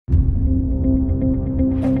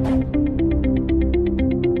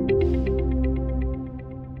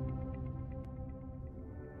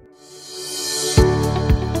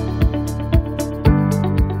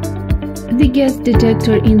gas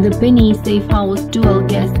detector in the PNI safe house dual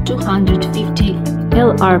gas 250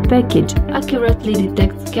 LR package accurately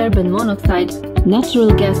detects carbon monoxide,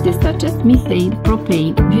 natural gases such as methane,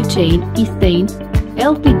 propane, butane, ethane,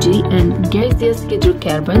 LPG and gaseous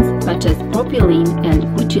hydrocarbons such as propylene and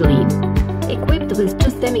butilene. Equipped with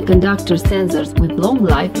two semiconductor sensors with long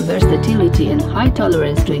life, versatility and high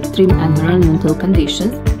tolerance to extreme environmental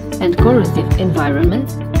conditions and corrosive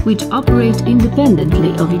environments, which operate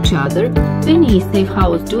independently of each other, PNI Safe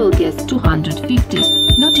House Dual Gas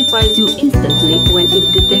 250 notifies you instantly when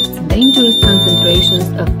it detects dangerous concentrations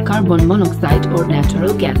of carbon monoxide or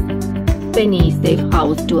natural gas. PNI Safe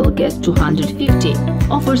House Dual Gas 250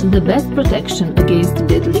 offers the best protection against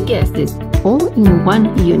deadly gases, all in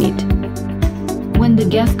one unit. When the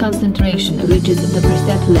gas concentration reaches the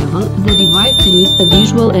preset level, the device emits a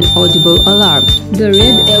visual and audible alarm. The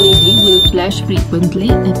red LED will flash frequently,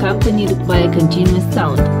 accompanied by a continuous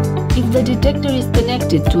sound. If the detector is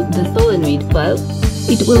connected to the solenoid valve,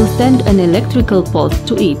 it will send an electrical pulse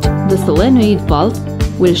to it. The solenoid valve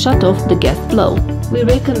will shut off the gas flow. We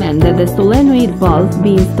recommend that the solenoid valve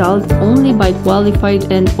be installed only by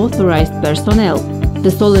qualified and authorized personnel. The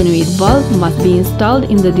solenoid valve must be installed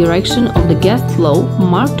in the direction of the gas flow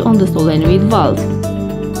marked on the solenoid valve.